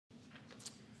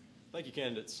Thank you,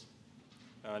 candidates.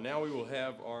 Now we will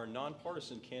have our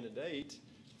nonpartisan candidate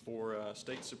for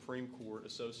State Supreme Court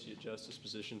Associate Justice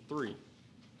Position 3.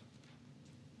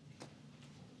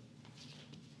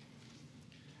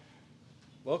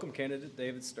 Welcome, candidate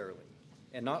David Sterling,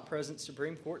 and not present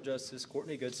Supreme Court Justice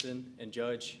Courtney Goodson and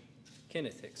Judge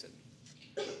Kenneth Hickson.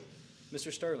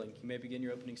 Mr. Sterling, you may begin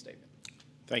your opening statement.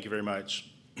 Thank you very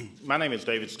much. My name is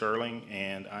David Sterling,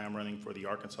 and I am running for the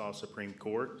Arkansas Supreme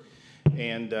Court.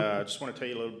 And I just want to tell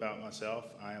you a little about myself.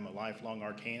 I am a lifelong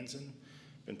Arkansan.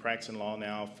 Been practicing law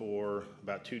now for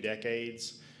about 2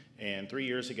 decades. And 3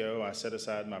 years ago, I set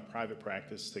aside my private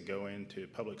practice to go into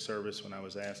public service when I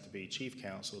was asked to be chief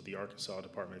counsel of the Arkansas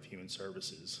Department of Human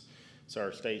Services. It's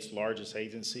our state's largest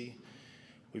agency.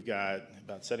 We've got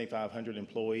about 7,500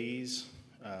 employees,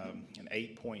 an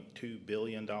 $8.2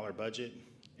 billion budget,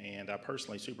 and I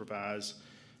personally supervise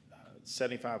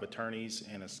 75 attorneys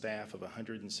and a staff of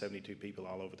 172 people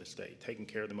all over the state, taking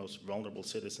care of the most vulnerable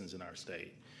citizens in our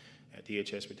state. At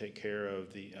DHS, we take care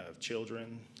of the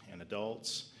children and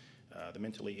adults, the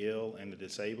mentally ill and the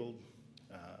disabled,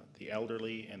 the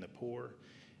elderly and the poor,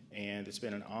 and it's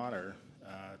been an honor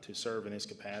to serve in this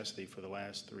capacity for the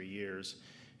last 3 years,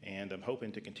 and I'm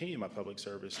hoping to continue my public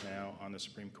service now on the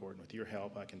Supreme Court, and with your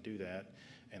help I can do that,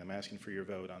 and I'm asking for your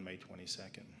vote on May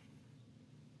 22nd.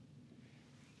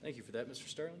 Thank you for that, Mr.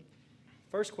 Sterling.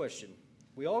 First question.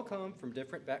 We all come from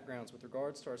different backgrounds with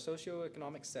regards to our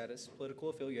socioeconomic status,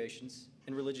 political affiliations,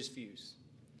 and religious views.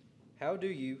 How do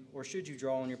you or should you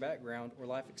draw on your background or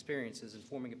life experiences in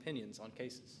forming opinions on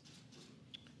cases?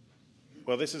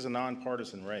 Well, this is a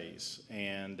nonpartisan race,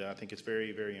 and I think it's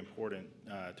very, very important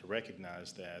to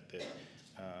recognize that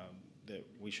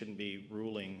we shouldn't be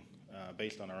ruling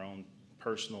based on our own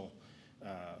personal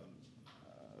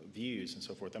views and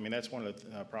so forth. I mean, that's one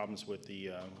of the problems with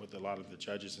a lot of the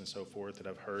judges and so forth that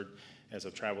I've heard as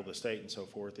I've traveled the state and so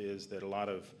forth, is that a lot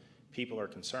of people are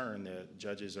concerned that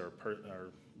judges are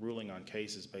ruling on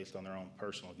cases based on their own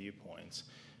personal viewpoints.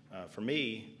 For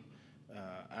me,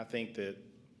 I think that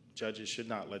judges should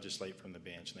not legislate from the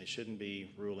bench, and they shouldn't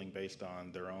be ruling based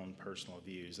on their own personal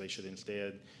views. They should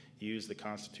instead use the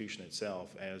Constitution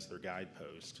itself as their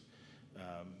guidepost.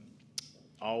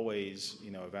 Always,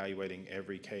 evaluating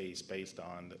every case based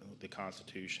on the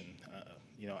Constitution.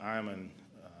 I'm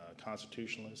a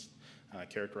constitutionalist. I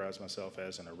characterize myself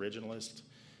as an originalist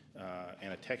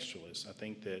and a textualist. I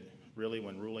think that really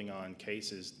when ruling on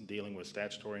cases dealing with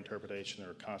statutory interpretation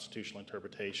or constitutional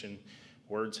interpretation,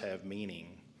 words have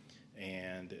meaning.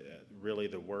 And really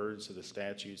the words of the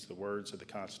statutes, the words of the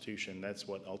Constitution, that's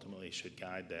what ultimately should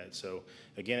guide that. So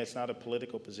again, it's not a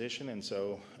political position, and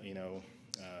so,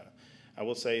 I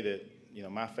will say that,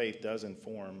 my faith does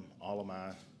inform all of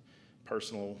my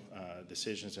personal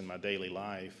decisions in my daily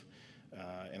life,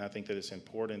 and I think that it's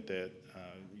important that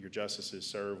your justices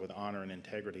serve with honor and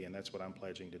integrity, and that's what I'm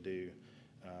pledging to do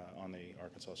on the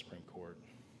Arkansas Supreme Court.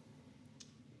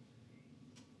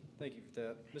 Thank you for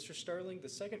that. Mr. Sterling, the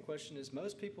second question is,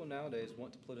 most people nowadays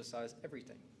want to politicize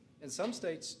everything. In some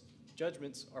states,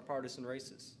 judgments are partisan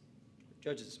races.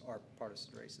 Judges are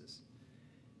partisan races.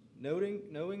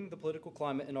 Knowing the political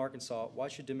climate in Arkansas, why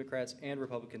should Democrats and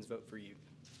Republicans vote for you?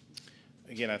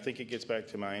 Again, I think it gets back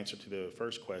to my answer to the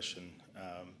first question.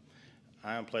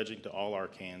 I am pledging to all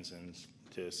Arkansans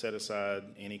to set aside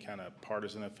any kind of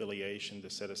partisan affiliation, to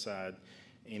set aside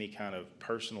any kind of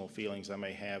personal feelings I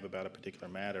may have about a particular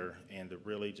matter, and to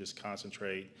really just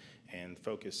concentrate and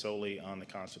focus solely on the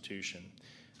Constitution.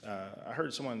 I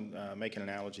heard someone make an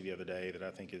analogy the other day that I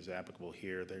think is applicable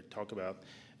here. They talk about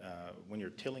when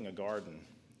you're tilling a garden,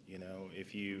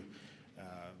 if you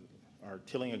are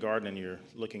tilling a garden and you're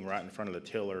looking right in front of the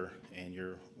tiller and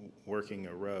you're working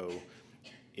a row,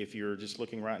 if you're just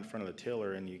looking right in front of the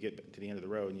tiller and you get to the end of the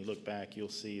row and you look back, you'll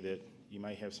see that you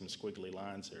might have some squiggly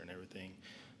lines there and everything.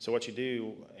 So what you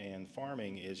do in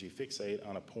farming is you fixate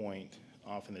on a point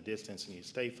off in the distance and you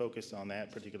stay focused on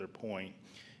that particular point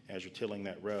as you're tilling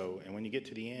that row. And when you get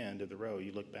to the end of the row,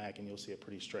 you look back and you'll see a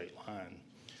pretty straight line.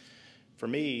 For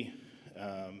me,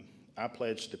 I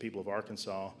pledge to the people of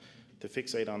Arkansas to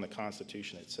fixate on the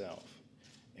Constitution itself.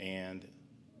 And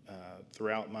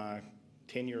throughout my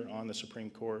tenure on the Supreme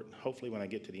Court, hopefully when I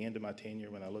get to the end of my tenure,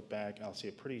 when I look back, I'll see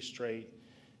a pretty straight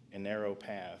and narrow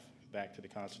path back to the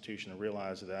Constitution and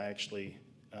realize that I actually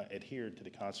adhered to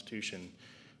the Constitution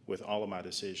with all of my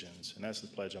decisions. And that's the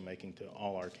pledge I'm making to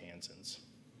all Arkansans.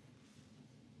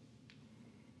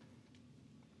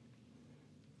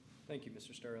 Thank you,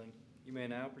 Mr. Sterling. You may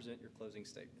now present your closing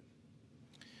statement.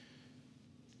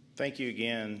 Thank you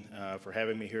again for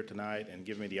having me here tonight and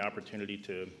giving me the opportunity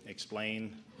to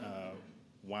explain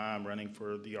why I'm running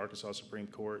for the Arkansas Supreme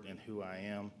Court and who I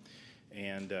am.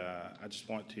 And I just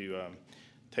want to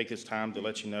take this time to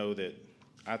let you know that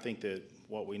I think that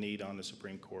what we need on the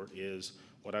Supreme Court is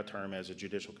what I term as a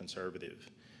judicial conservative.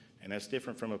 And that's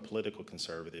different from a political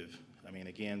conservative. I mean,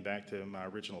 again, back to my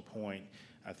original point,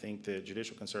 I think that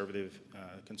judicial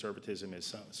conservatism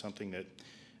is something that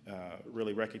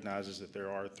really recognizes that there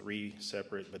are three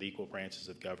separate but equal branches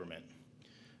of government,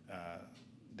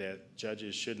 that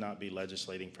judges should not be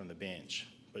legislating from the bench,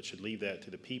 but should leave that to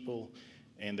the people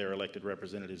and their elected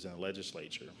representatives in the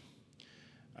legislature.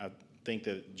 I think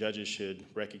that judges should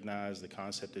recognize the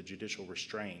concept of judicial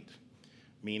restraint,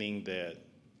 meaning that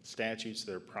statutes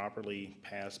that are properly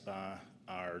passed by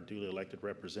our duly elected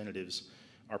representatives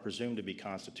are presumed to be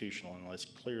constitutional unless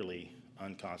clearly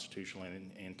unconstitutional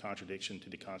and in contradiction to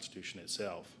the Constitution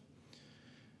itself.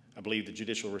 I believe the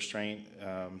judicial restraint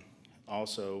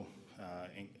also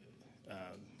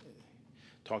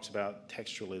talks about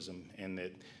textualism, and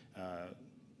that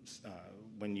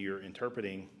when you're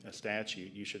interpreting a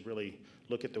statute, you should really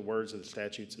look at the words of the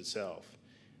statutes itself.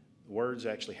 Words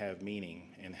actually have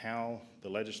meaning, and how the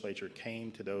legislature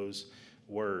came to those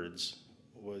words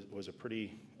was a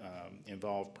pretty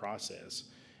involved process.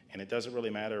 And it doesn't really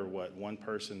matter what one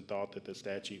person thought that the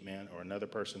statute meant or another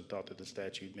person thought that the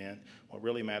statute meant. What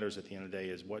really matters at the end of the day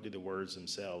is what do the words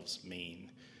themselves mean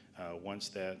once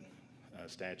that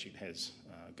statute has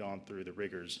gone through the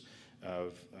rigors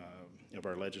of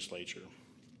our legislature.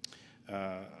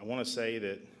 I want to say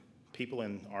that people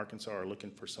in Arkansas are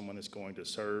looking for someone that's going to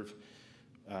serve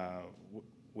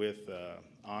with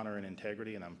honor and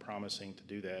integrity, and I'm promising to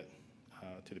do that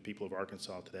to the people of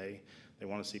Arkansas today. They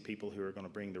want to see people who are going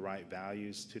to bring the right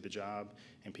values to the job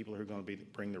and people who are going to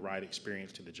bring the right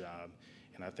experience to the job.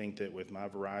 And I think that with my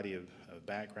variety of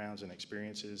backgrounds and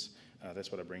experiences,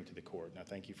 that's what I bring to the court. And I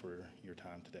thank you for your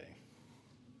time today.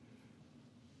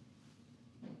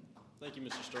 Thank you,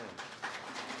 Mr. Sterling.